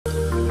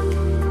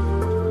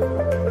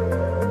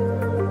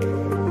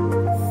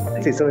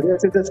See,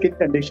 psoriasis is a skin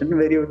condition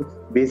where you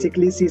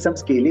basically see some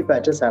scaly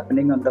patches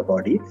happening on the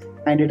body,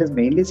 and it is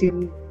mainly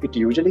seen. It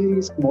usually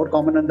is more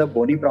common on the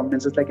bony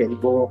prominences like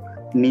elbow,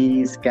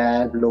 knee,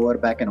 scalp, lower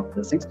back, and all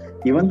those things.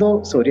 Even though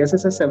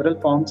psoriasis has several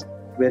forms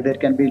where there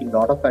can be a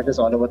lot of patches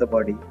all over the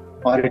body,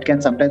 or it can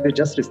sometimes be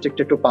just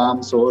restricted to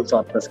palm, soles,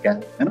 or the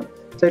scalp.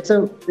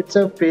 So it's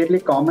a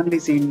fairly commonly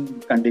seen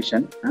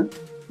condition,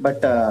 but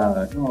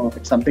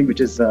it's something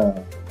which is.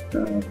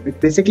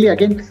 Basically,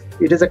 again,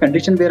 it is a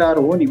condition where our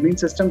own immune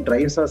system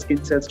drives our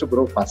skin cells to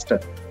grow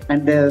faster,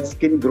 and the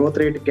skin growth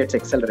rate gets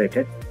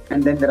accelerated,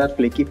 and then there are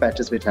flaky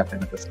patches which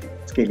happen on the skin,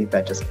 scaly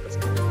patches on the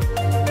skin.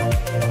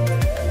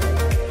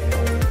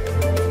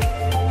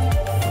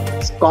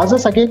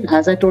 Causes, again,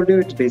 as I told you,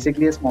 it's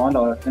basically a small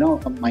or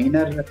a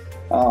minor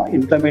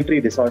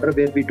inflammatory disorder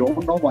where we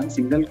don't know one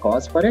single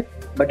cause for it,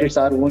 but it's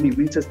our own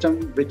immune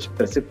system which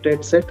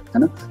precipitates it,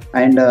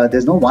 and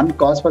there's no one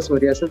cause for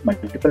psoriasis.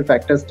 Multiple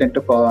factors tend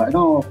to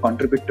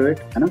contribute to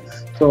it,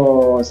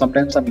 so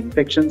sometimes some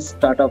infections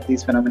start off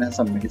these phenomena,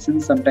 some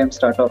medicines sometimes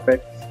start off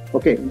it.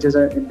 Okay,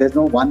 there's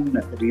no one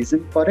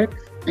reason for it,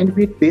 and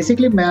it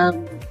basically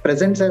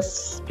presents as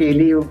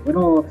scaly,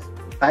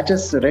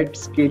 patches, red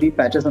scaly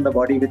patches on the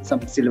body with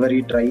some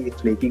silvery dry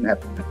flaking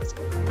happening at the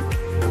skin.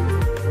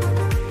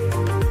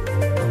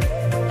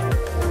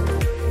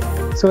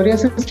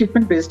 Psoriasis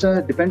treatment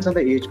depends on the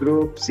age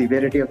group,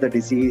 severity of the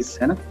disease,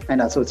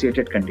 and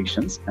associated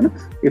conditions.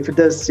 If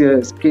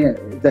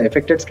the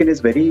affected skin is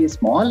very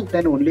small,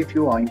 then only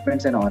few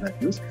ointments and all are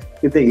used.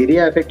 If the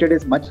area affected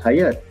is much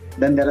higher,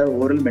 then there are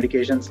oral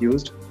medications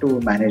used to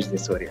manage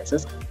this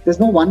psoriasis. There's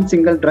no one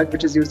single drug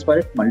which is used for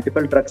it.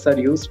 Multiple drugs are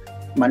used,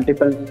 and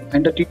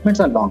the treatments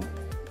are long.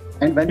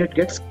 And when it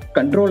gets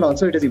controlled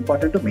also, it is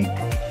important to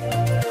maintain.